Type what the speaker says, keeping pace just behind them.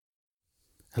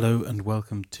Hello and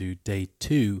welcome to day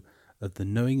 2 of the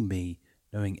Knowing Me,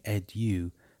 Knowing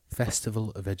Edu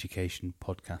Festival of Education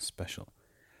podcast special.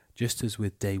 Just as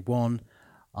with day 1,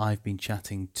 I've been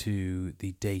chatting to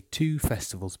the day 2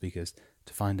 festival speakers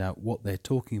to find out what they're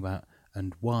talking about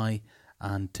and why,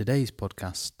 and today's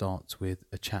podcast starts with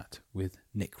a chat with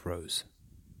Nick Rose.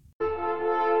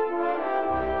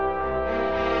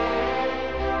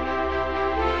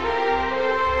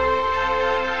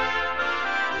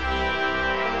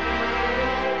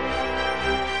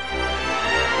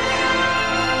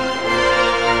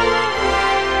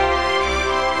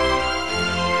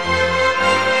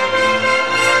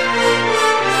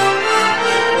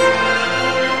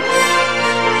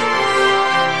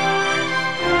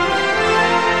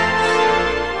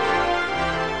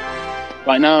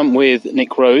 Right now I'm with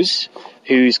Nick Rose,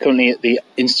 who's currently at the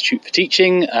Institute for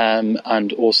Teaching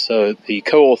and also the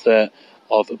co-author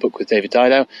of a book with David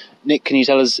Didow. Nick, can you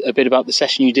tell us a bit about the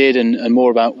session you did and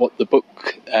more about what the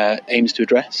book aims to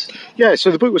address? Yeah,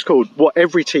 so the book was called What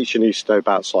Every Teacher Needs to Know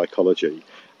About Psychology.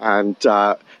 And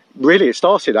really it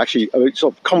started actually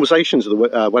sort of conversations at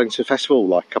the Wellington Festival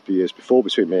like a couple of years before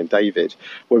between me and David,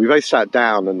 where we both sat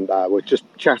down and were just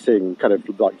chatting kind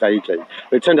of like vaguely.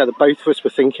 But it turned out that both of us were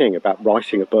thinking about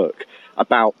writing a book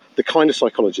about the kind of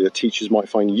psychology that teachers might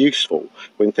find useful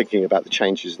when thinking about the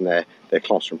changes in their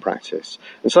classroom practice.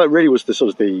 And so that really was the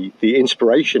sort of the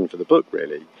inspiration for the book,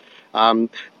 really.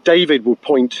 David would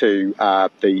point to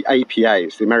the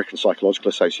APA's, the American Psychological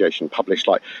Association, published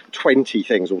like 20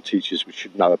 things all teachers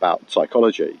should know about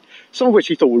psychology, some of which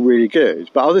he thought were really good,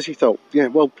 but others he thought,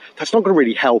 well, that's not going to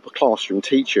really help a classroom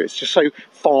teacher. It's just so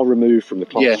far removed from the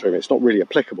classroom, It's not really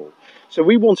applicable. So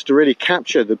we wanted to really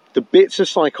capture the bits of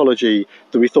psychology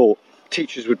that we thought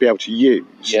teachers would be able to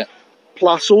use,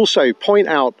 plus also point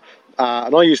out,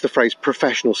 and I use the phrase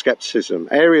professional skepticism,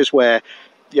 areas where,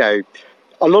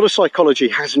 a lot of psychology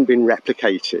hasn't been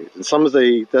replicated, and some of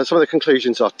the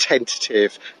conclusions are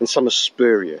tentative and some are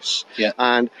spurious.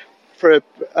 And for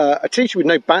a teacher with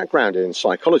no background in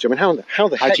psychology, I mean, how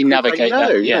the heck do you navigate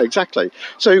that? Yeah, exactly.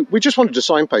 So we just wanted to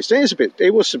signpost.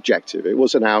 It was subjective. It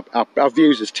wasn't our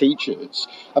views as teachers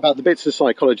about the bits of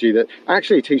psychology that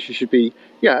actually teachers should be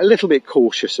a little bit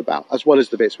cautious about, as well as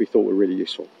the bits we thought were really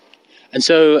useful. And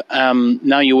so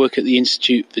now you work at the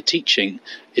Institute for Teaching.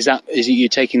 Is it you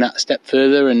taking that a step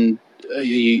further, and are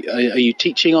you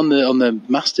teaching on the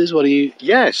masters? What are you?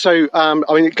 Yeah, so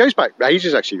it goes back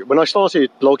ages actually. When I started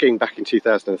blogging back in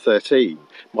 2013,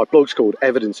 my blog's called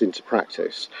Evidence into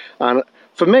Practice, and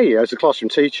for me as a classroom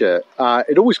teacher,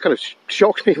 it always kind of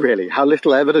shocked me really how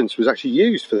little evidence was actually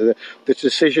used for the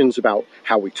decisions about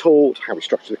how we taught, how we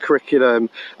structured the curriculum,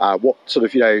 what sort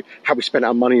of how we spent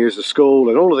our money as a school,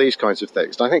 and all of these kinds of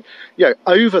things. And I think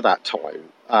over that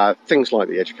time, things like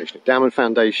the Education Endowment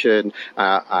Foundation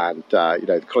and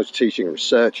the College of Teaching and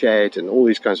Research Ed and all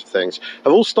these kinds of things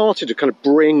have all started to kind of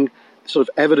bring sort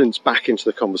of evidence back into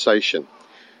the conversation.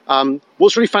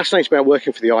 What's really fascinating about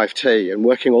working for the IFT and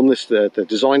working on this, the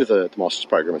design of the master's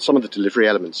program and some of the delivery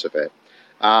elements of it,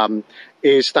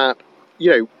 is that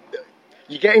you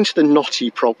get into the knotty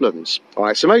problems. All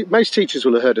right, so most teachers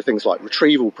will have heard of things like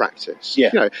retrieval practice.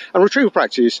 And retrieval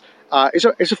practice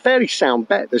is a fairly sound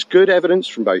bet. There's good evidence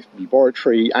from both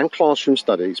laboratory and classroom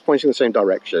studies pointing in the same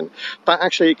direction that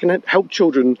actually it can help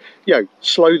children,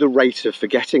 slow the rate of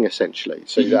forgetting essentially,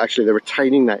 so that actually they're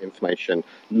retaining that information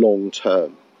long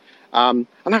term. And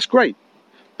that's great.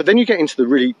 But then you get into the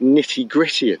really nitty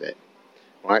gritty of it,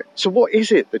 right? So what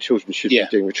is it that children should be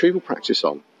doing retrieval practice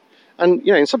on? And,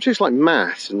 in subjects like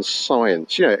maths and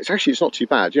science, it's not too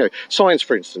bad. Science,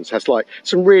 for instance, has like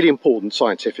some really important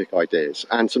scientific ideas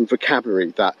and some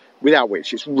vocabulary without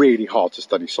which it's really hard to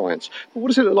study science. But what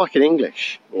does it look like in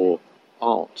English or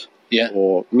art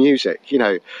or music,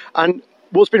 And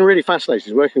what's been really fascinating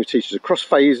is working with teachers across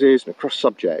phases and across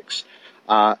subjects,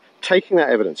 taking that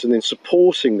evidence and then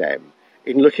supporting them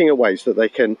in looking at ways that they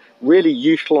can really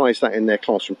utilise that in their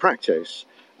classroom practice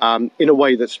in a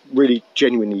way that's really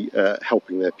genuinely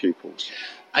helping their pupils.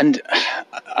 And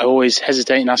I always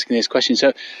hesitate in asking this question.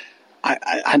 So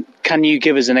can you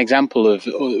give us an example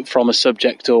from a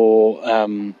subject or,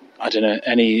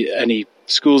 any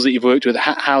schools that you've worked with,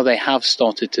 how they have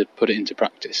started to put it into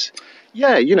practice?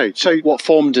 So what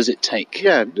form does it take?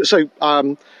 A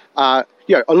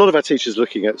lot of our teachers are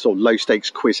looking at sort of low stakes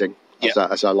quizzing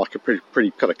as a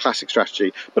pretty kind of classic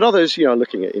strategy, but others are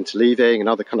looking at interleaving and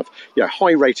other kind of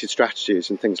high rated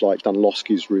strategies and things like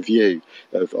Dunlowski's review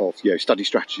of study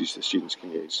strategies that students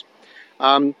can use.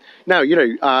 Now,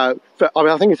 I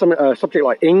think in some subject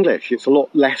like English, it's a lot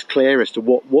less clear as to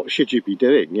what should you be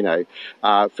doing.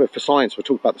 For science, we're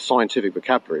talking about the scientific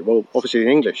vocabulary. Well, obviously in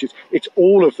English, it's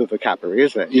all of the vocabulary,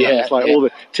 isn't it? It's like all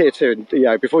the tier 2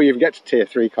 and before you even get to tier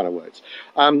 3 kind of words.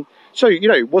 So,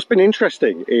 what's been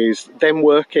interesting is them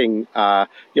working,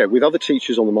 with other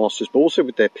teachers on the masters, but also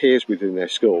with their peers within their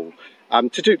school.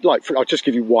 To do I'll just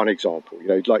give you one example.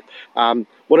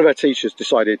 One of our teachers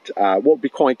decided what would be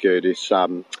quite good is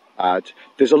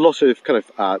there's a lot of kind of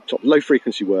sort of low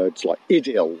frequency words like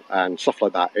idyll and stuff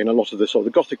like that in a lot of the sort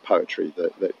of the Gothic poetry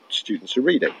that students are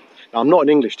reading. Now, I'm not an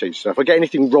English teacher, so if I get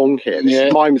anything wrong here, this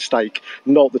is my mistake,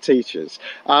 not the teacher's.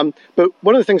 But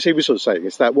one of the things he was sort of saying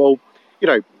is that,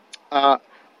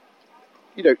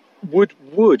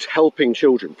 would helping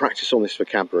children practice on this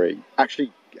vocabulary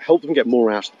actually help them get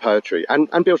more out of the poetry and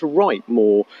be able to write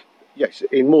more,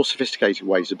 in more sophisticated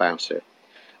ways about it.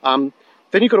 Then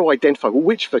you've got to identify,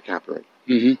 which vocabulary?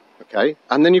 Okay,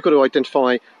 and then you've got to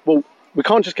identify, we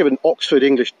can't just give an Oxford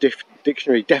English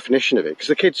Dictionary definition of it, because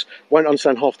the kids won't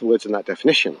understand half the words in that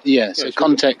definition. So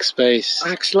context based.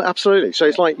 Absolutely. So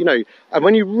it's like, and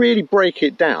when you really break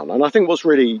it down, and I think what's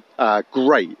really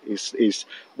great is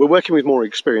we're working with more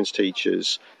experienced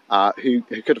teachers who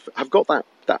could have got that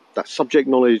subject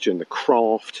knowledge and the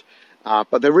craft,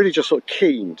 but they're really just sort of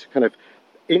keen to kind of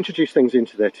introduce things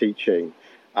into their teaching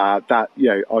that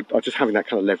are just having that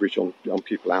kind of leverage on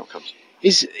pupil outcomes.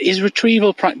 Is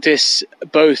retrieval practice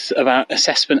both about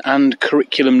assessment and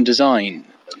curriculum design?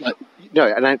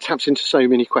 And it taps into so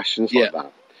many questions like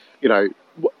that.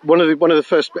 One of the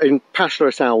first in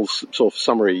Pastor Sal's sort of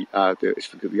summary,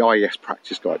 the IES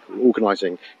practice guide,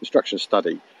 organising instruction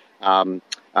study,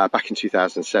 back in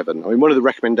 2007. I mean, one of the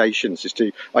recommendations is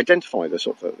to identify the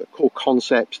sort of the core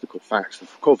concepts, the core facts, the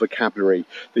core vocabulary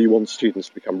that you want students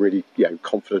to become really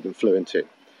confident and fluent in.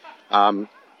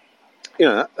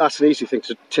 That's an easy thing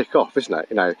to tick off, isn't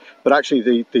it? But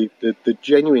actually the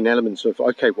genuine elements of,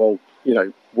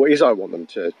 what is I want them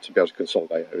to be able to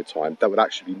consolidate over time that would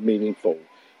actually be meaningful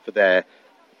for their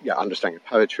understanding of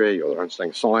poetry, or their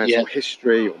understanding of science, or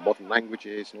history, or modern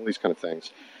languages, and all these kind of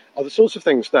things, are the sorts of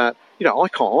things that I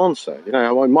can't answer.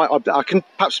 I can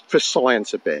perhaps for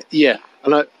science a bit.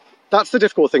 And that's the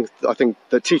difficult thing I think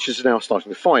that teachers are now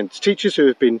starting to find. It's teachers who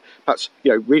have been perhaps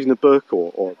reading the book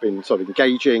or been sort of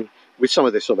engaging with some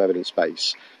of this sort of evidence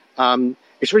base.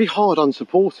 It's really hard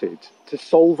unsupported to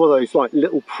solve all those like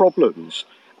little problems,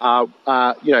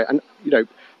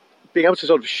 being able to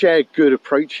sort of share good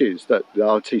approaches that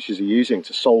our teachers are using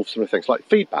to solve some of the things like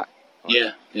feedback.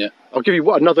 Right? I'll give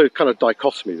you another kind of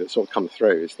dichotomy that's sort of come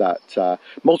through is that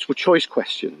multiple choice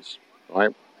questions,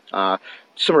 right?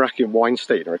 Sumeraki and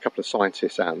Weinstein are a couple of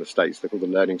scientists out in the States. They're called the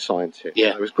learning scientists.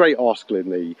 There was a great article in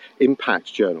the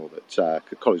Impact journal that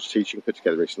College Teaching put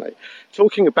together recently,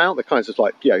 talking about the kinds of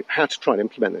how to try and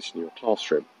implement this in your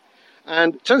classroom.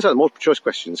 And it turns out that multiple choice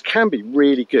questions can be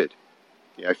really good,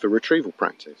 for retrieval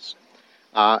practice.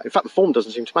 In fact, the form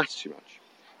doesn't seem to matter too much.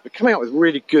 But coming out with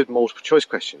really good multiple choice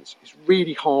questions is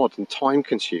really hard and time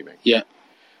consuming.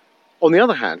 On the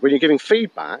other hand, when you're giving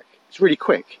feedback, it's really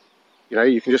quick.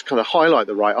 You can just kind of highlight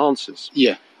the right answers.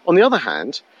 On the other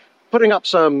hand, putting up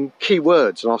some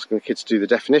keywords and asking the kids to do the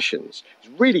definitions is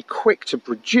really quick to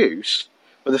produce,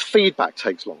 but the feedback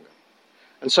takes longer.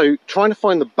 And so trying to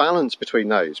find the balance between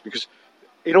those, because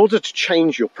in order to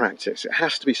change your practice, it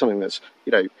has to be something that's,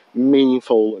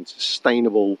 meaningful and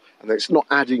sustainable, and that it's not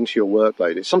adding to your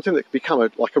workload. It's something that can become a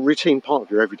routine part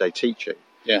of your everyday teaching.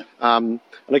 And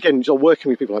again,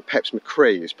 working with people like Peps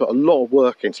McCree has put a lot of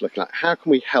work into looking at how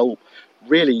can we help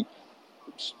really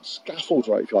scaffold,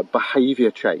 right, if you like,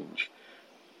 behaviour change.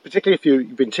 Particularly if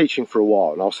you've been teaching for a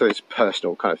while, and I'll say this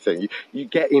personal kind of thing, you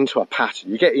get into a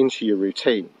pattern, you get into your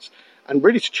routines. And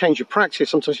really to change your practice,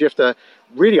 sometimes you have to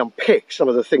really unpick some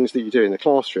of the things that you do in the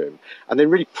classroom and then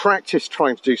really practice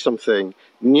trying to do something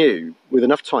new with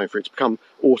enough time for it to become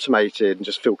automated and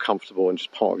just feel comfortable and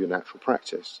just part of your natural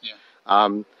practice.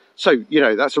 So,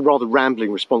 that's a rather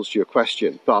rambling response to your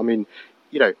question. But I mean,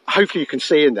 hopefully you can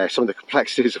see in there some of the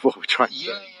complexities of what we're trying to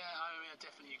do. I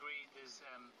definitely agree.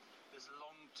 There's a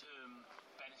long-term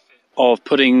benefit of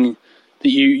putting that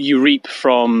you reap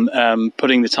from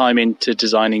putting the time into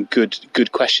designing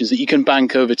good questions that you can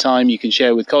bank over time, you can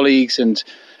share with colleagues, and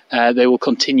they will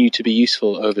continue to be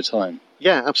useful over time.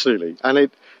 Yeah, absolutely.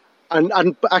 And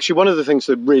actually, one of the things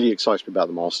that really excites me about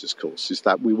the Masters course is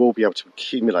that we will be able to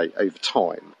accumulate over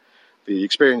time the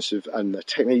experience of and the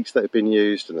techniques that have been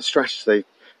used and the strategies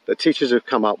that teachers have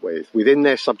come up with within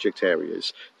their subject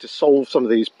areas to solve some of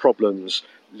these problems,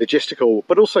 logistical,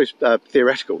 but also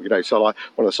theoretical. So like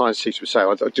one of the science teachers would say,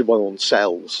 I did one on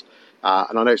cells,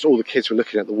 and I noticed all the kids were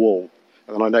looking at the wall.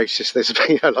 And then I noticed there's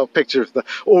a picture of the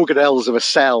organelles of a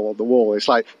cell on the wall. It's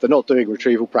like they're not doing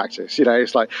retrieval practice,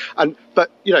 it's like,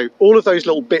 but all of those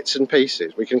little bits and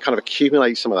pieces, we can kind of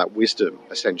accumulate some of that wisdom,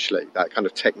 essentially, that kind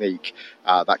of technique,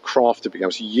 that craft of being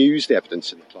able to use the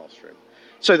evidence in the classroom.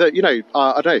 So that,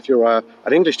 I don't know, if you're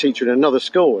an English teacher in another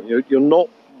school and you're not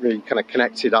really kind of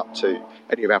connected up to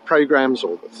any of our programs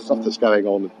or the stuff that's going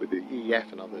on with the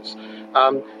EEF and others,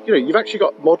 you've actually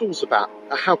got models about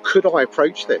how could I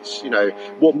approach this?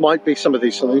 What might be some of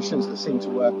these solutions that seem to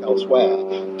work elsewhere?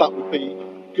 That would be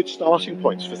good starting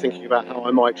points for thinking about how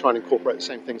I might try and incorporate the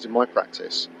same things in my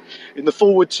practice. In the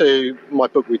foreword to my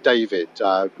book with David,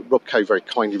 Rob Coe very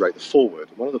kindly wrote the foreword.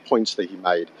 One of the points that he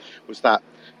made was that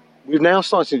we're now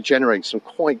starting to generate some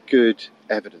quite good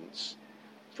evidence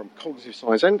from cognitive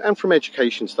science and from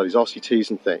education studies, RCTs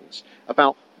and things,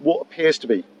 about what appears to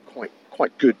be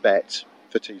quite good bets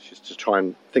for teachers to try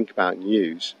and think about and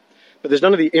use. But there's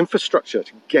none of the infrastructure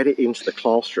to get it into the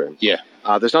classroom. Yeah.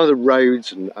 There's none of the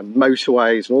roads and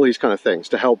motorways and all these kind of things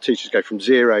to help teachers go from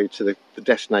zero to the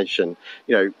destination,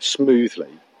 smoothly.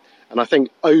 And I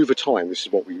think over time, this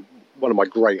is one of my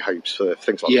great hopes for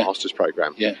things like the master's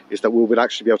program, is that we would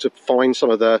actually be able to find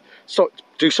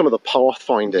do some of the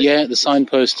pathfinding. Yeah, the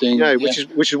signposting.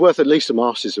 Which is worth at least a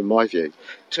master's in my view,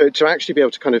 to actually be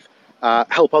able to kind of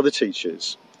help other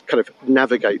teachers kind of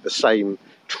navigate the same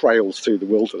trails through the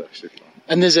wilderness, if you like.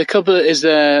 And is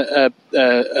there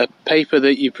a paper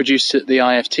that you produced at the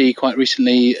IFT quite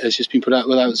recently has just been put out?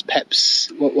 Well, that was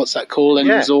PEPS. What's that called? And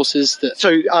resources that.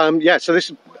 So this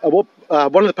is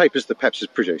one of the papers that PEPS has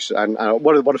produced, and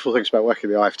one of the wonderful things about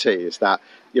working at the IFT is that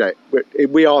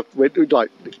we're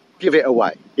like give it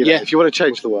away. If you want to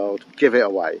change the world, give it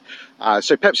away.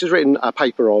 So PEPS has written a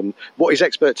paper on what is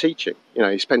expert teaching.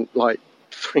 He spent like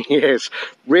 3 years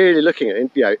really looking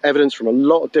at evidence from a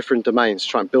lot of different domains to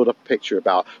try and build up a picture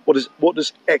about what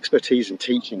does expertise in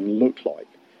teaching look like.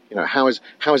 How is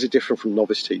it different from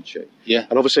novice teaching? Yeah.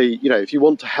 And obviously, if you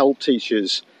want to help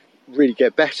teachers really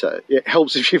get better, it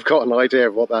helps if you've got an idea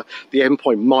of what the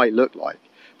endpoint might look like.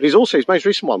 But his most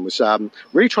recent one was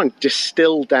really trying to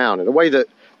distill down in a way that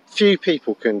few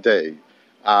people can do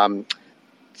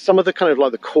some of the kind of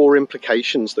like the core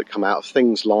implications that come out of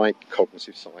things like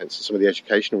cognitive science and some of the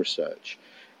educational research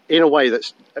in a way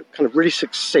that's kind of really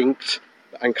succinct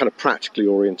and kind of practically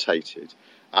orientated.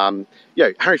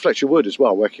 Harry Fletcher Wood as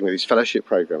well, working with his fellowship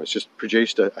program, has just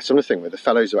produced a similar thing where the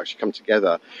fellows have actually come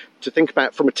together to think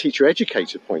about from a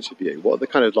teacher-educator point of view, what are the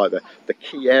kind of like the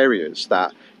key areas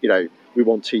that, we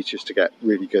want teachers to get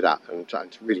really good at and to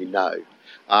really know.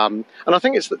 And I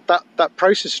think it's that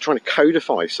process of trying to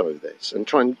codify some of this and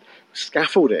try and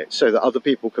scaffold it so that other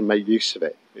people can make use of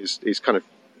it is kind of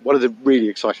one of the really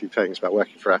exciting things about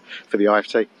working for the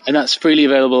IFT. And that's freely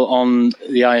available on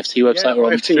the IFT website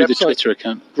or through website. The Twitter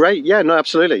account? Great, yeah, no,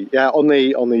 absolutely. Yeah, on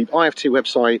the IFT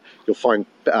website, you'll find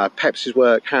Peps's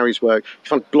work, Harry's work,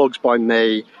 you'll find blogs by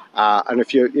me, and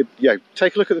if you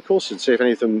take a look at the courses and see if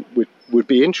any of them would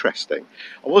be interesting.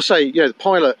 I will say, it's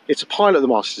a pilot of the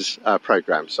Masters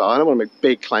programme, so I don't want to make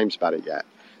big claims about it yet.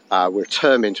 We're a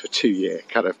term into a 2-year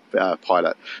kind of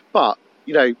pilot. But,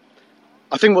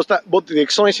 I think what the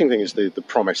exciting thing is the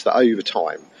promise that over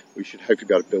time we should hopefully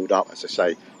be able to build up, as I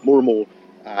say, more and more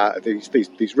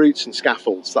these routes and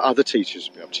scaffolds that other teachers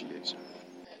will be able to use.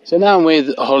 So now I'm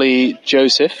with Holly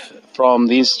Joseph from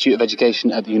the Institute of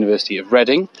Education at the University of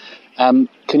Reading. Can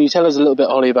you tell us a little bit,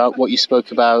 Holly, about what you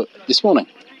spoke about this morning?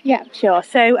 Yeah, sure.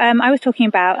 So I was talking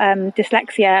about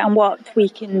dyslexia and what we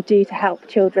can do to help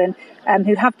children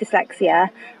who have dyslexia.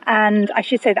 And I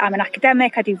should say that I'm an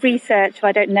academic. I do research, so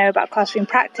I don't know about classroom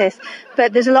practice.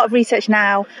 But there's a lot of research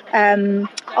now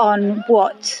on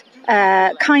what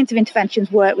kinds of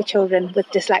interventions work with children with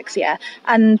dyslexia.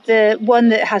 And the one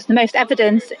that has the most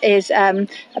evidence is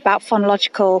about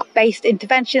phonological-based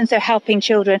interventions, so helping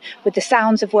children with the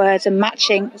sounds of words and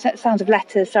sounds of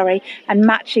letters, and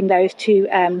matching those to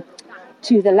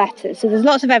the letters. So there's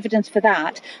lots of evidence for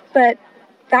that, but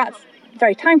that's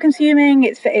very time consuming,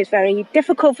 it's very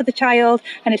difficult for the child,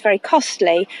 and it's very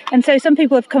costly. And so some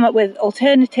people have come up with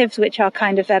alternatives which are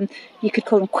kind of you could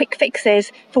call them quick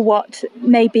fixes for what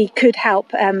maybe could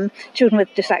help children with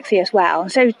dyslexia as well.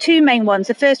 So two main ones.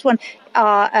 The first one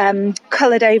are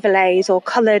coloured overlays or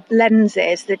coloured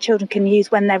lenses that children can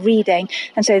use when they're reading,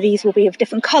 and so these will be of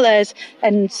different colours,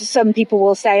 and some people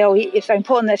will say, it's very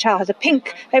important that a child has a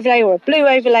pink overlay or a blue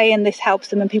overlay, and this helps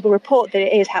them, and people report that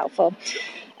it is helpful.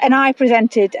 And I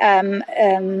presented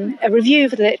a review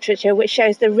of the literature which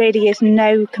shows there really is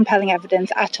no compelling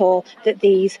evidence at all that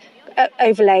these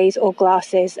overlays or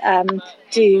glasses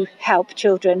do help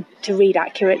children to read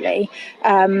accurately.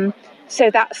 So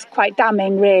that's quite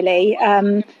damning, really.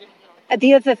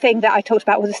 The other thing that I talked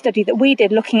about was a study that we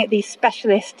did looking at these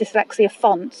specialist dyslexia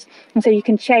fonts. And so you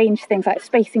can change things like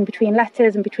spacing between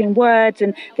letters and between words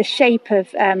and the shape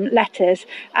of letters.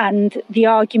 And the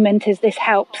argument is this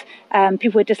helps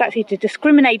people with dyslexia to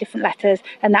discriminate different letters,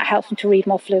 and that helps them to read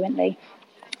more fluently.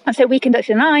 And so we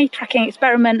conducted an eye tracking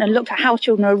experiment and looked at how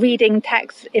children are reading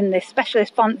text in this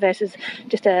specialist font versus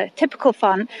just a typical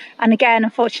font. And again,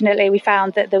 unfortunately, we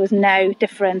found that there was no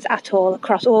difference at all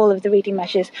across all of the reading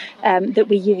measures that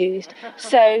we used.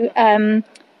 So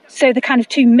the kind of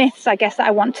two myths, I guess, that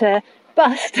I want to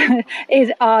bust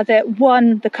are that,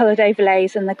 one, the coloured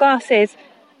overlays and the glasses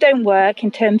don't work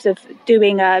in terms of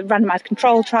doing a randomised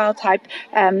control trial type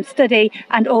study,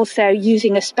 and also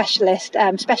using a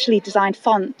specially designed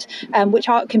font, which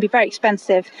can be very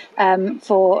expensive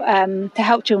to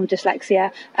help children with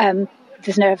dyslexia.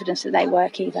 There's no evidence that they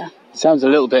work either. Sounds a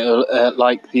little bit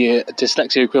like the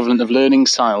dyslexia equivalent of learning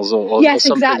styles or yes,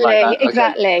 something exactly, like that.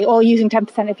 Exactly, Okay. Or using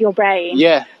 10% of your brain.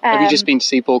 Yeah. Have you just been to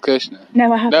see Paul Kirshner?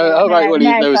 No, I haven't. No, oh, right. Well,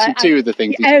 those are two of the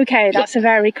things. Okay, that's a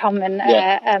very common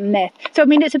myth. So, I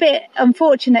mean, it's a bit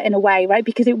unfortunate in a way, right?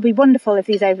 Because it would be wonderful if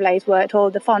these overlays worked,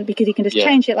 or the font, because you can just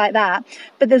change it like that.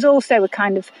 But there's also a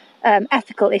kind of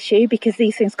ethical issue, because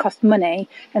these things cost money.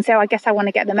 And so I guess I want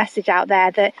to get the message out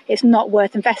there that it's not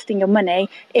worth investing your money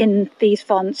in these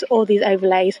fonts or these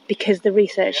overlays, because the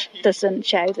research doesn't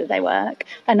show that they work.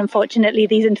 And unfortunately,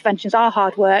 these interventions are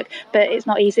hard work, but it's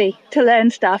not easy to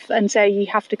learn stuff. And so you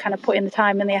have to kind of put in the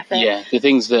time and the effort. Yeah, the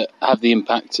things that have the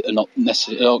impact are not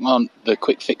necessarily aren't the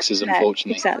quick fixes,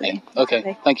 unfortunately. No, exactly. Yeah. Okay,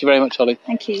 Exactly. Thank you very much, Holly.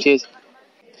 Thank you. Cheers.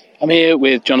 I'm here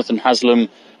with Jonathon Haslam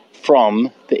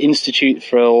from the Institute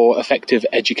for Effective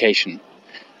Education.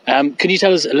 Could you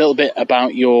tell us a little bit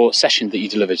about your session that you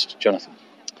delivered, Jonathon?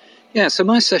 Yeah, so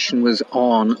my session was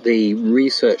on the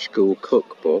Research School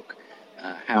Cookbook,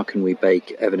 How Can We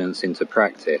Bake Evidence into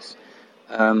Practice?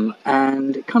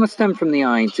 And it kind of stemmed from the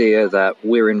idea that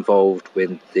we're involved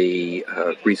with the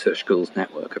Research Schools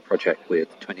Network, a project with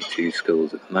 22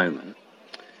 schools at the moment.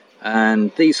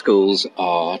 And these schools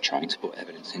are trying to put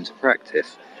evidence into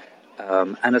practice.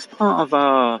 And as part of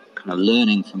our kind of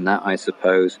learning from that, I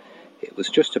suppose, it was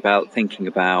just about thinking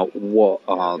about what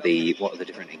are the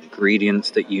different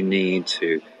ingredients that you need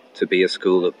to be a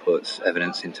school that puts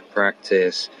evidence into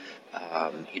practice.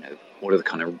 What are the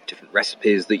kind of different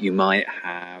recipes that you might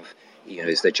have?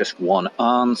 Is there just one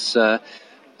answer?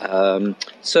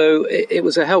 So it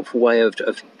was a helpful way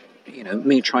of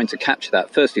me trying to capture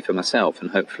that, firstly for myself, and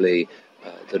hopefully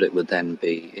that it would then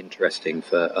be interesting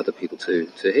for other people to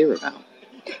hear about.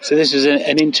 So this was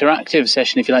an interactive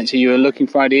session, if you like. So you were looking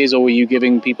for ideas, or were you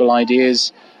giving people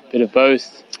ideas? Bit of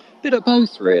both? Bit of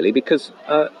both, really, because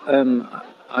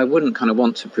I wouldn't kind of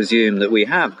want to presume that we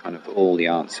have kind of all the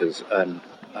answers, and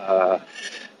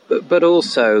but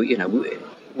also,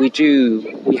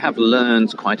 we have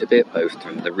learned quite a bit, both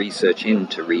from the research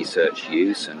into research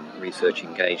use and research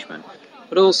engagement,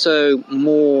 but also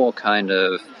more kind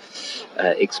of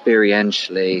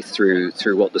experientially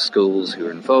through what the schools who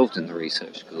are involved in the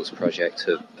Research Schools project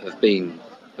have been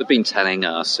telling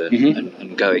us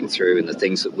and going through, and the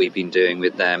things that we've been doing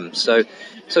with them. So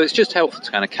it's just helpful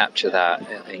to kind of capture that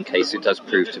in case it does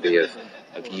prove to be of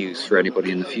use for anybody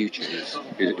in the future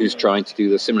who's trying to do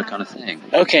the similar kind of thing.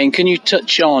 Okay, and can you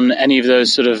touch on any of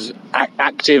those sort of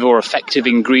active or effective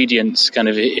ingredients, kind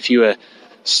of if you were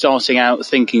starting out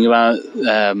thinking about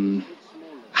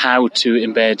how to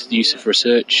embed the use of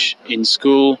research in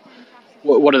school?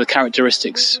 What are the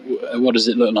characteristics? What does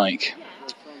it look like?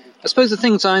 I suppose the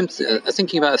things I'm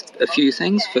thinking about a few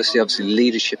things. Firstly, obviously,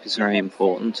 leadership is very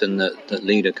important, and that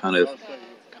leader kind of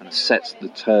sets the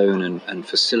tone and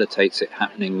facilitates it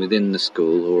happening within the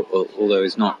school, although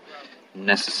is not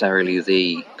necessarily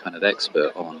the kind of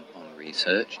expert on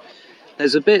research.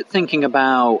 There's a bit thinking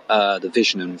about the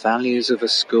vision and values of a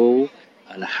school,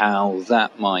 and how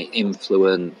that might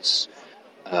influence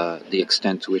the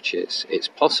extent to which it's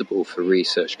possible for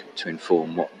research to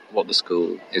inform what the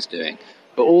school is doing.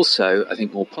 But also, I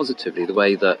think more positively, the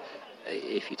way that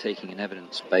if you're taking an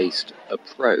evidence-based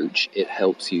approach, it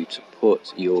helps you to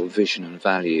put your vision and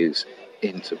values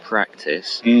into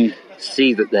practice,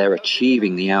 see that they're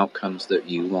achieving the outcomes that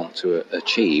you want to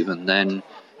achieve, and then,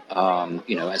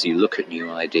 as you look at new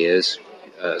ideas,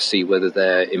 see whether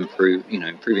they're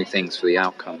improving things for the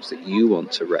outcomes that you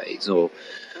want to raise or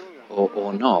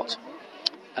not.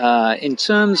 In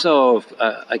terms of,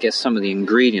 I guess, some of the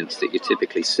ingredients that you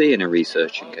typically see in a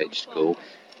research-engaged school,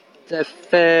 they're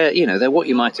fair, they're what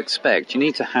you might expect. You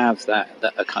need to have that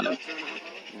a kind of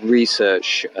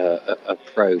research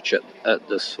approach at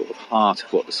the sort of heart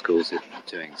of what the schools are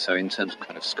doing. So in terms of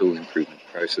kind of school improvement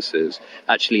processes,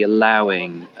 actually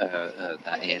allowing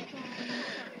that in.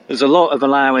 There's a lot of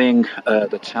allowing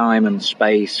the time and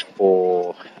space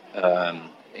for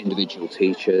individual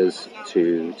teachers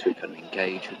to kind of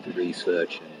engage with the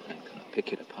research and kind of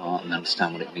pick it apart and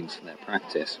understand what it means for their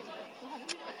practice.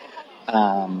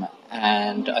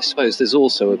 And I suppose there's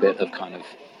also a bit of kind of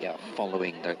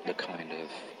following the kind of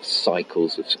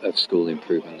cycles of school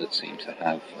improvement that seem to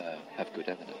have good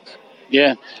evidence.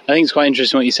 Yeah, I think it's quite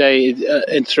interesting what you say.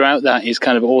 And throughout that is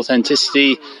kind of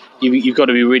authenticity. You've got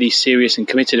to be really serious and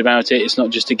committed about it. It's not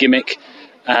just a gimmick.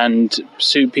 And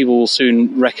people will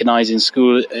soon recognise in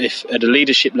school if at a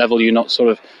leadership level you're not sort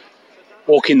of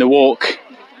walking the walk,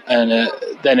 and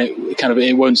then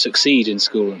it won't succeed in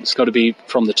school. It's got to be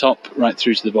from the top right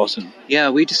through to the bottom. Yeah,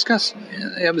 we discussed.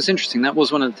 It was interesting. That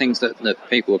was one of the things that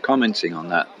people were commenting on,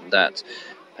 that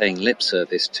paying lip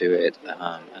service to it,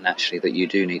 and actually that you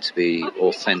do need to be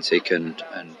authentic and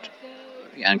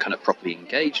kind of properly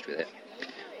engaged with it.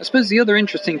 I suppose the other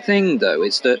interesting thing, though,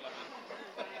 is that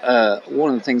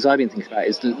one of the things I've been thinking about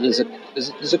is that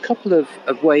there's a couple of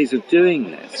ways of doing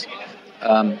this.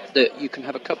 That you can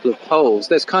have a couple of polls.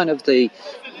 There's kind of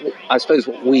I suppose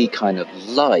what we kind of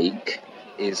like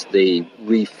is the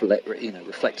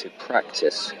reflective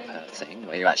practice thing,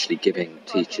 where you're actually giving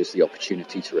teachers the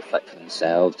opportunity to reflect for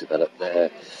themselves, develop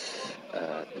their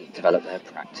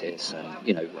practice, and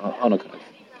on a kind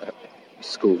of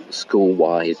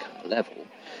school-wide kind of level.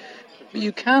 But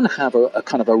you can have a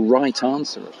kind of a right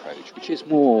answer approach, which is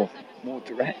more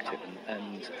directive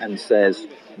and says,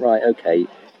 right, okay,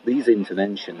 these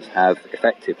interventions have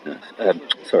evidence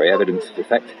of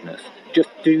effectiveness. Just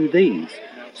do these.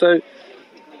 So,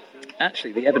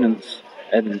 actually, the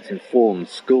evidence-informed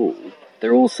school,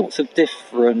 there are all sorts of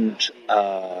different.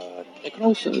 There can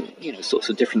also, sorts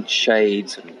of different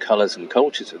shades and colours and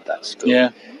cultures of that school. Yeah.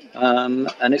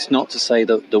 And it's not to say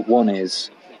that one is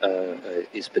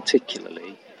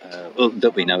particularly,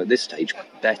 that we know at this stage,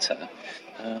 better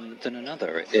than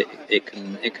another. It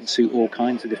can suit all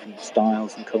kinds of different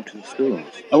styles and cultures of schools.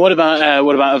 And what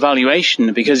about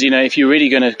evaluation? Because if you're really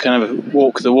going to kind of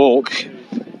walk the walk,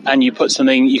 and you put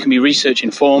something, you can be research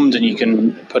informed, and you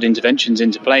can put interventions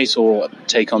into place or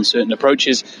take on certain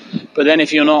approaches. But then,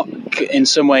 if you're not in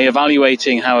some way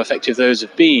evaluating how effective those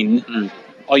have been,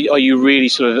 are you really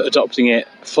sort of adopting it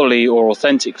fully or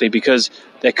authentically? Because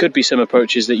there could be some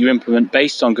approaches that you implement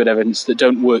based on good evidence that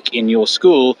don't work in your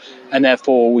school, and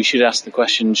therefore we should ask the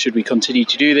question, should we continue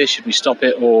to do this? Should we stop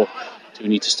it? Or do we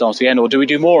need to start again? Or do we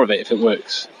do more of it if it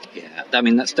works? Yeah, I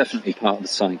mean, that's definitely part of the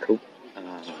cycle.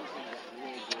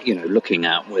 Looking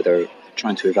at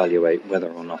trying to evaluate whether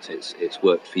or not it's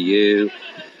worked for you.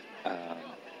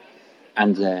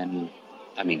 And then,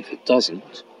 I mean, if it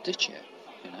doesn't, ditch it.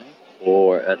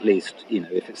 Or at least,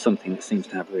 if it's something that seems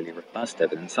to have really robust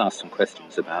evidence, ask some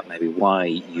questions about maybe why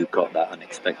you got that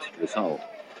unexpected result.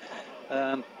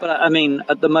 But I mean,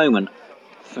 at the moment,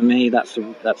 for me, that's a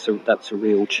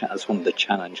real that's one of the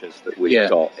challenges that we've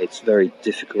got. It's very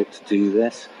difficult to do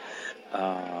this,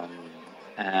 and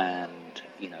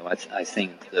I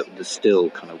think that there's still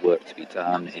kind of work to be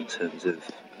done in terms of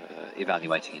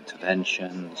evaluating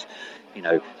interventions.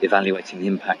 Evaluating the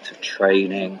impact of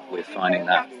training. We're finding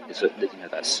that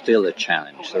that's still a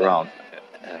challenge. There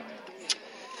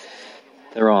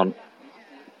aren't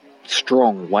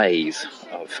strong ways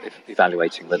of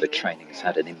evaluating whether training has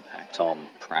had an impact on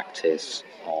practice,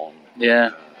 on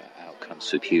outcomes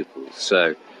for pupils.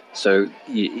 So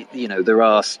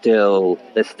there's still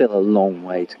a long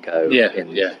way to go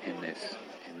in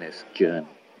this journey.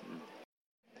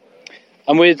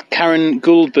 I'm with Karen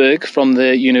Goldberg from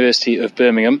the University of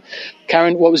Birmingham.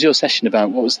 Karen, what was your session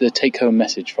about? What was the take-home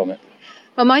message from it?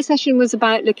 Well, my session was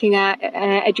about looking at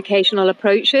educational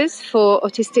approaches for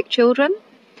autistic children.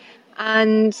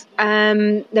 And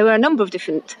there were a number of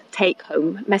different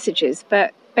take-home messages.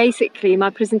 But basically, my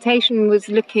presentation was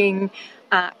looking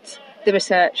at the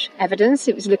research evidence.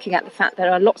 It was looking at the fact that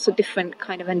there are lots of different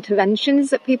kind of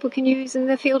interventions that people can use in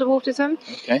the field of autism.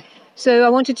 Okay. So I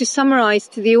wanted to summarise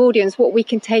to the audience what we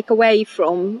can take away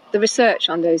from the research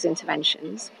on those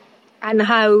interventions and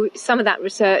how some of that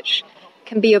research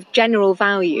can be of general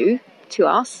value to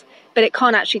us, but it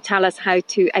can't actually tell us how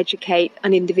to educate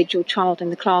an individual child in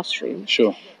the classroom.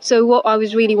 Sure. So what I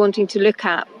was really wanting to look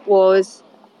at was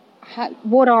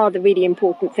what are the really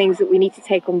important things that we need to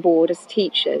take on board as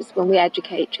teachers when we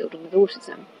educate children with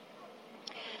autism.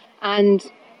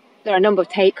 And there are a number of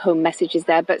take-home messages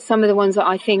there, but some of the ones that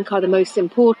I think are the most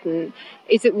important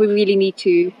is that we really need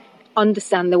to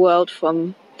understand the world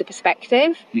from the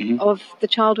perspective of the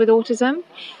child with autism.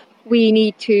 We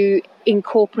need to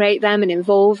incorporate them and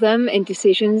involve them in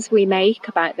decisions we make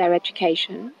about their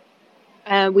education.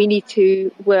 We need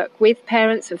to work with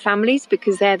parents and families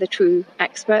because they're the true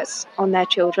experts on their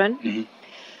children.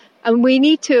 And we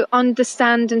need to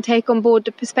understand and take on board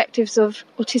the perspectives of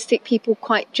autistic people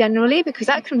quite generally, because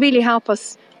that can really help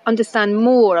us understand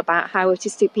more about how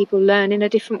autistic people learn in a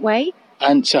different way.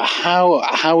 And so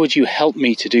how would you help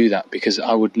me to do that? Because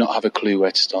I would not have a clue where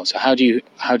to start. So how do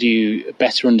you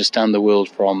better understand the world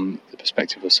from the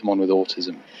perspective of someone with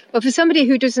autism? Well, for somebody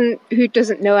who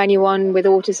doesn't know anyone with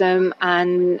autism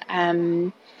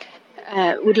and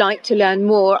would like to learn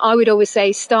more, I would always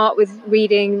say start with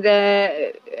reading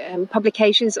the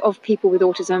publications of people with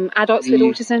autism, adults with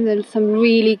autism. There's some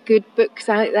really good books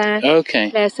out there. Okay.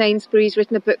 Claire Sainsbury's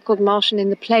written a book called Martian in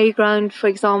the Playground, for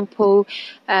example.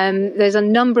 There's a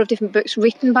number of different books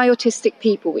written by autistic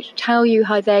people which tell you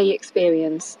how they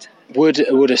experienced.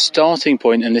 Would a starting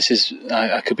point, and this is,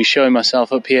 I could be showing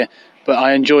myself up here, but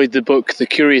I enjoyed the book, The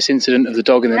Curious Incident of the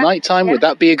Dog in the Nighttime. Would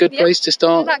that be a good place to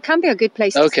start? That can be a good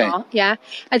place to start, yeah.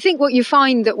 I think what you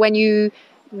find that when you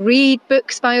read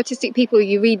books by autistic people,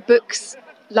 you read books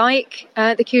like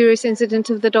The Curious Incident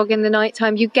of the Dog in the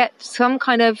Nighttime, you get some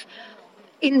kind of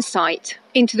insight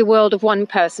into the world of one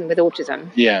person with autism.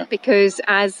 Yeah. Because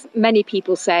as many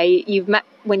people say,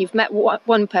 when you've met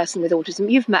one person with autism,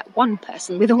 you've met one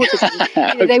person with autism.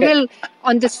 Okay. They will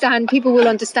understand, people will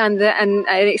understand that and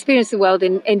experience the world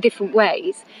in different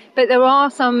ways. But there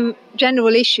are some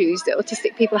general issues that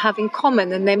autistic people have in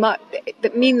common, and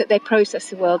that mean that they process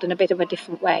the world in a bit of a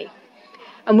different way.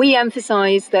 And we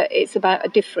emphasise that it's about a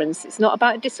difference. It's not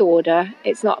about a disorder.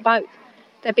 It's not about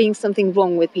there being something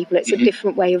wrong with people. It's a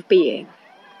different way of being.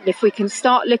 And if we can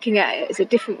start looking at it as a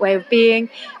different way of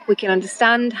being, we can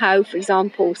understand how, for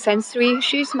example, sensory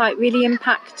issues might really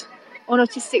impact on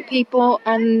autistic people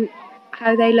and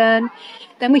how they learn.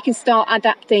 Then we can start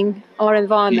adapting our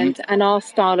environment and our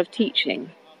style of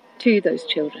teaching to those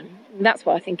children. And that's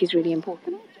what I think is really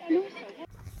important.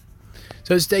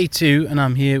 So it's day 2, and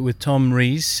I'm here with Tom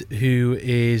Rees, who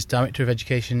is Director of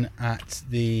Education at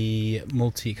the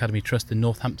Multi-Academy Trust, the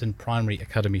Northampton Primary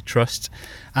Academy Trust,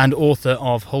 and author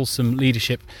of Wholesome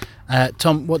Leadership.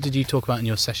 Tom, what did you talk about in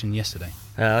your session yesterday?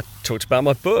 I talked about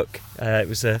my book. It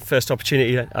was the first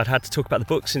opportunity I'd had to talk about the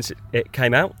book since it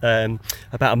came out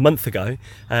about a month ago.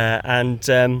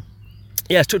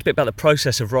 I talked a bit about the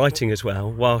process of writing as well,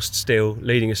 whilst still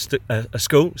leading a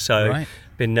school. So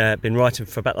been writing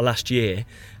for about the last year.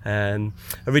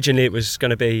 Originally it was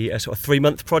going to be a sort of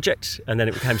 3-month project, and then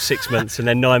it became 6 months and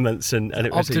then 9 months, and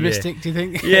it was optimistic, do you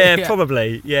think? Yeah,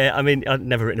 probably. Yeah, I mean, I'd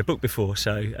never written a book before,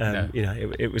 so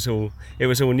it was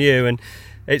all new, and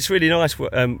it's really nice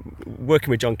working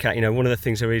with John Catt. One of the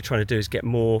things I'm really trying to do is get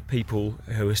more people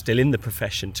who are still in the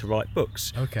profession to write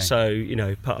books. Okay. So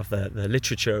part of the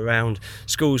literature around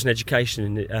schools and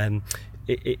education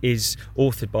it is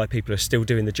authored by people who are still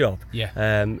doing the job. Yeah.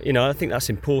 I think that's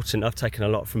important. I've taken a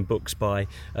lot from books by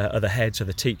other heads,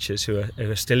 other teachers who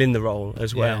are still in the role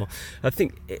as well. I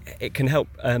think it can help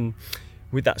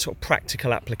with that sort of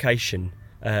practical application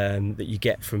that you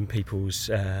get from people's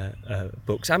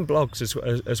books and blogs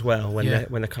as well when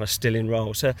they're kind of still in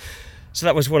role. So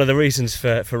that was one of the reasons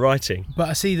for writing. But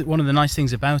I see that one of the nice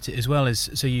things about it as well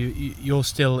is, so you're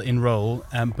still in role,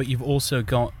 but you've also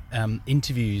got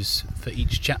interviews for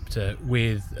each chapter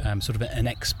with sort of an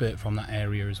expert from that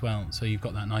area as well. So you've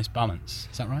got that nice balance.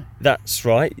 Is that right? That's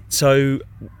right. So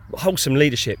Wholesome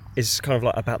Leadership is kind of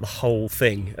like about the whole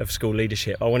thing of school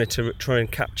leadership. I wanted to try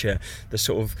and capture the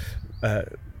sort of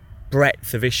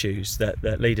breadth of issues that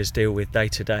leaders deal with day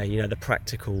to day. The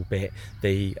practical bit,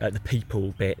 the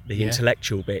people bit, the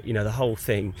intellectual bit. The whole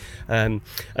thing. And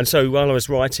so while I was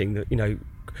writing,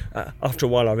 after a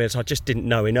while I realised I just didn't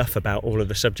know enough about all of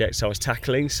the subjects I was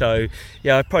tackling. So I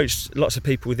approached lots of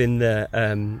people within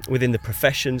the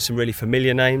profession, some really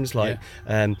familiar names like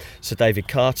Sir David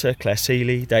Carter, Claire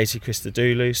Seeley, Daisy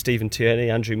Christodoulou, Stephen Tierney,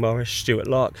 Andrew Morris, Stuart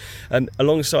Lark,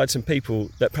 alongside some people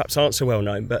that perhaps aren't so well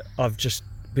known, but I've just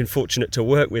been fortunate to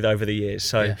work with over the years.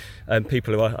 So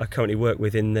people who I currently work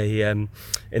with in the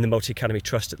Multi-Academy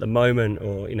Trust at the moment,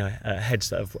 or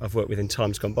heads that I've worked with in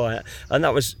times gone by, and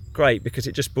that was great because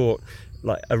it just brought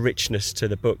like a richness to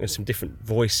the book and some different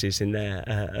voices in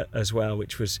there as well,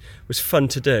 which was fun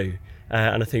to do,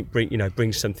 and I think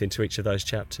brings something to each of those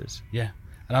chapters. Yeah.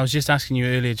 And I was just asking you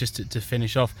earlier, just to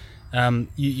finish off,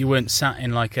 you weren't sat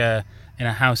in like in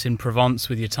a house in Provence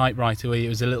with your typewriter, where it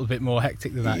was a little bit more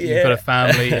hectic than that. Yeah. You've got a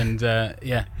family, and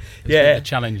it's a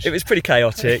challenge. It was pretty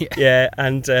chaotic,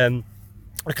 and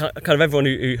kind of everyone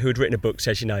who had written a book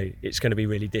says, it's going to be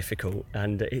really difficult,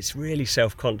 and it's really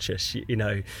self-conscious.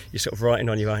 You're sort of writing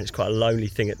on your own. It's quite a lonely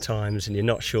thing at times, and you're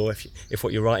not sure if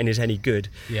what you're writing is any good.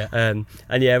 Yeah.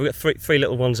 We've got three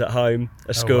little ones at home,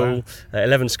 a school,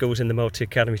 11 schools in the Multi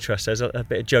Academy Trust. There's a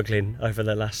bit of juggling over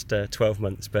the last 12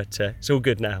 months, but it's all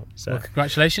good now. So. Well,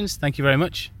 congratulations. Thank you very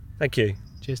much. Thank you.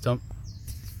 Cheers, Tom.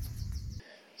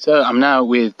 So I'm now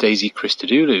with Daisy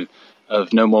Christodoulou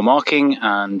of No More Marking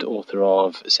and author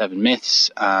of 7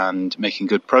 Myths and Making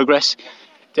Good Progress.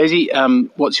 Daisy,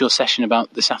 what's your session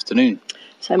about this afternoon?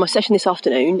 So my session this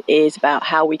afternoon is about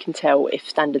how we can tell if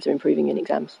standards are improving in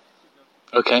exams.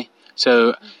 Okay,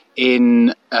 so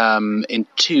in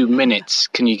 2 minutes,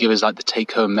 can you give us like the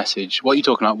take-home message? What are you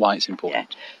talking about, why it's important?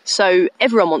 Yeah. So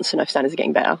everyone wants to know if standards are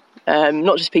getting better,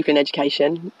 not just people in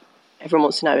education. Everyone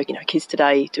wants to know, kids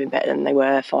today doing better than they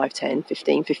were 5, 10,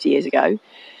 15, 50 years ago.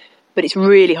 But it's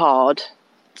really hard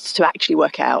to actually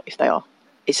work out if they are.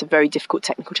 It's a very difficult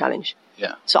technical challenge.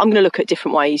 Yeah. So I'm going to look at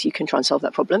different ways you can try and solve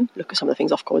that problem, look at some of the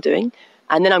things Ofcom are doing,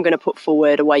 and then I'm going to put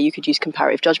forward a way you could use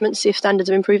comparative judgment to see if standards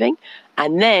are improving.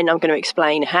 And then I'm going to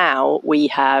explain how we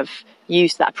have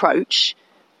used that approach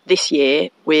this year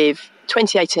with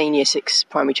 2018 Year 6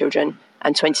 primary children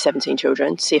and 2017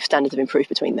 children to see if standards have improved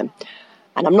between them.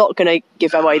 And I'm not going to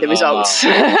give away the results.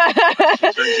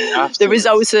 The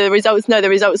results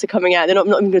are coming out. I'm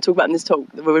not even going to talk about them in this talk.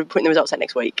 We're putting the results out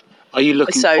next week. Are you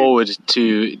looking forward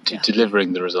to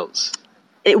delivering the results?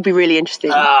 It will be really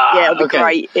interesting. It'll be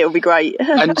great. It'll be great.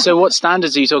 And so what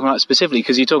standards are you talking about specifically?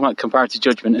 Because you're talking about comparative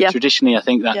judgment. And traditionally, I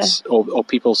think that's, or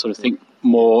people sort of think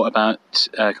more about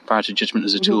comparative judgment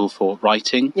as a tool for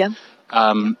writing. Yeah.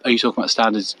 Are you talking about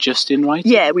standards just in writing?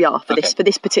 Yeah, we are for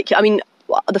this particular.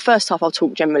 The first half I'll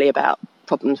talk generally about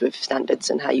problems with standards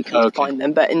and how you can define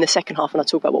them. But in the second half, when I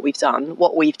talk about what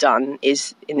we've done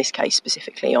is, in this case,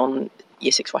 specifically on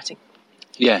Year 6 writing.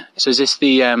 Yeah. So is this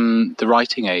the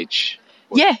writing age?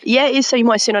 Yeah, it is. So you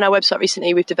might have seen on our website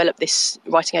recently, we've developed this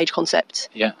writing age concept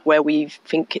where we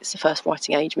think it's the first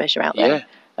writing age measure out there.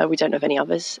 Yeah. We don't know of any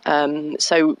others.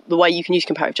 So the way you can use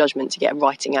comparative judgment to get a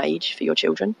writing age for your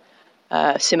children,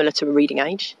 similar to a reading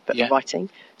age, but for writing.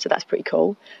 So that's pretty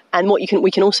cool. And what we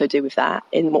can also do with that,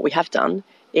 in what we have done,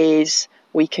 is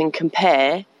we can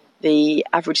compare the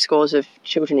average scores of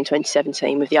children in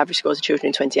 2017 with the average scores of children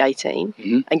in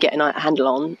 2018 and get a handle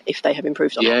on if they have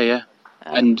improved or not. Yeah.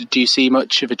 And do you see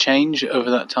much of a change over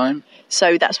that time?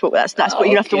 So that's what you're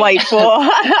going to have to wait for.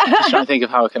 Just trying to think of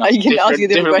how I can ask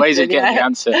different ways of getting the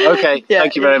answer. Okay,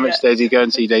 thank you very much, Daisy. Go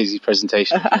and see Daisy's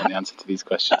presentation if you want the answer to these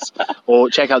questions.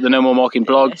 Or check out the No More Marking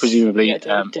blog, presumably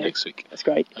next week. That's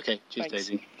great. Okay, cheers, Thanks.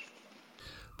 Daisy.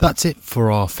 That's it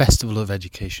for our Festival of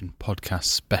Education podcast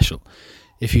special.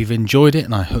 If you've enjoyed it,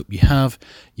 and I hope you have,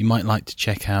 you might like to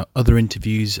check out other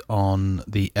interviews on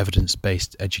the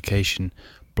Evidence-Based Education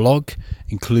blog,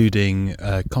 including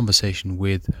a conversation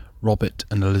with Robert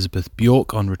and Elizabeth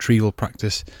Bjork on retrieval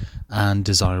practice and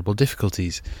desirable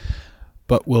difficulties.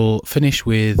 But we'll finish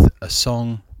with a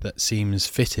song that seems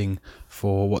fitting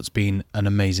for what's been an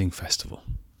amazing festival.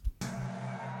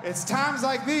 It's times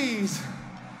like these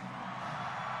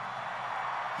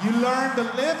you learn to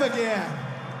live again.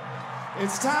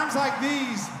 It's times like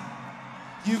these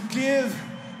you give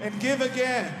and give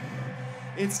again.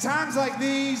 It's times like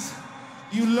these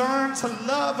you learn to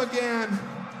love again.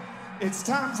 It's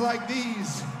times like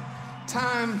these,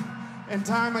 time and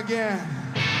time again.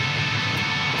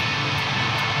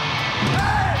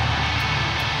 Hey!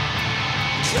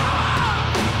 Come on!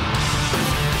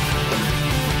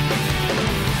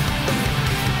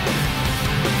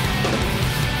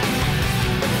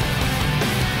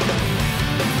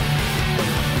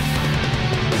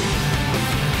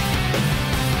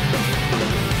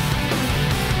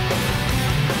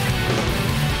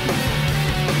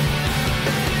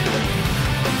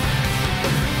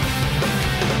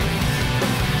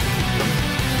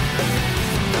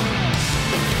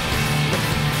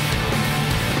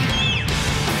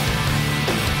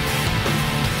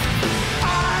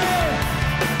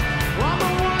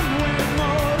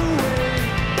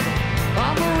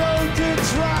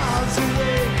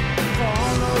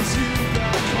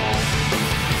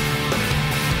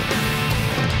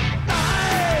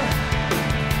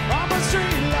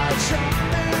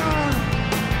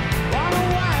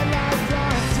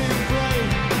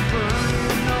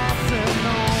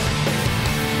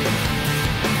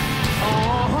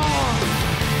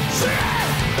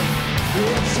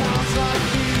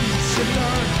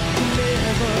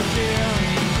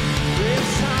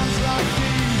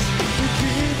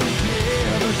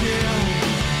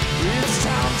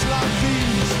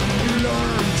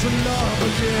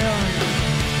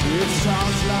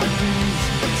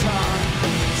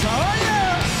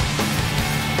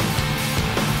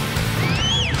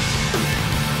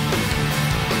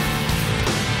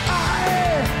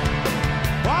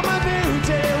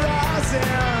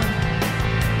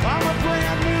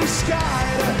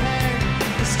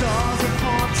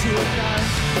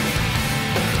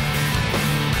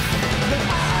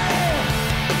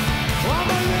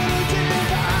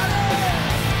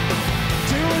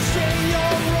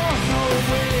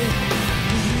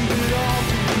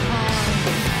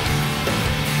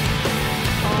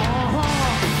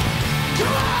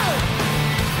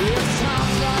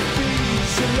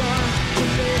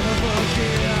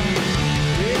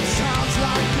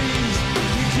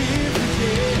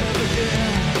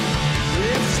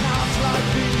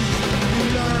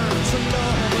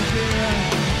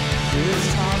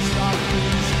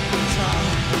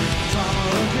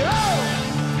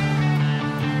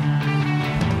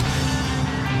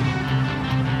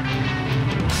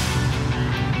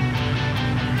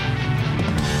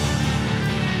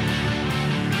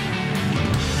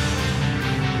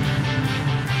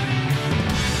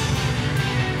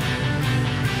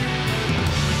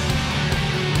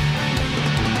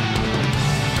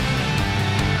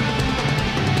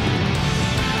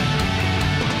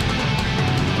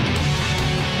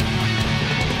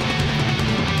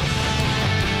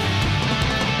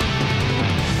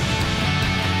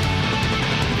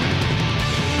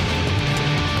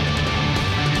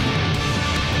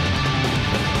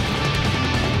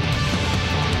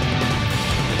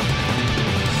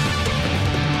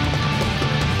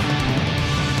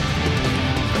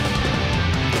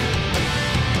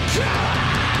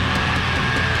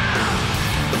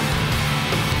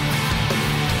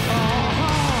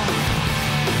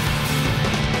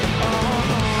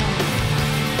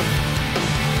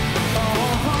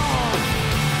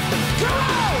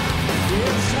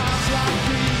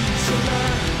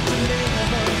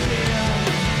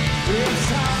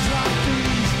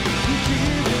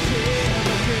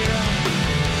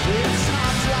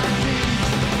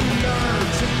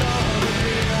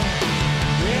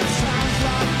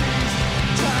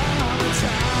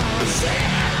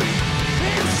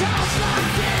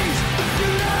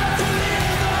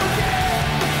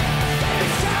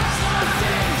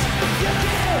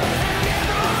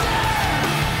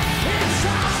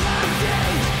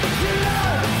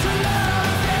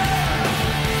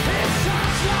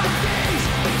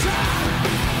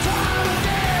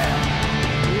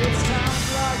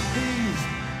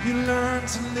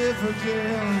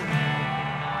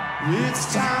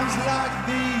 It's times like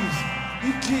these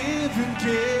you give and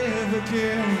give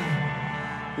again.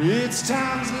 It's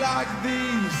times like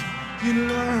these you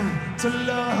learn to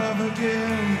love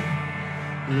again.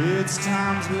 It's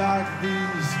times like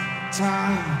these,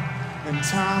 time and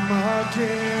time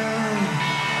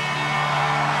again.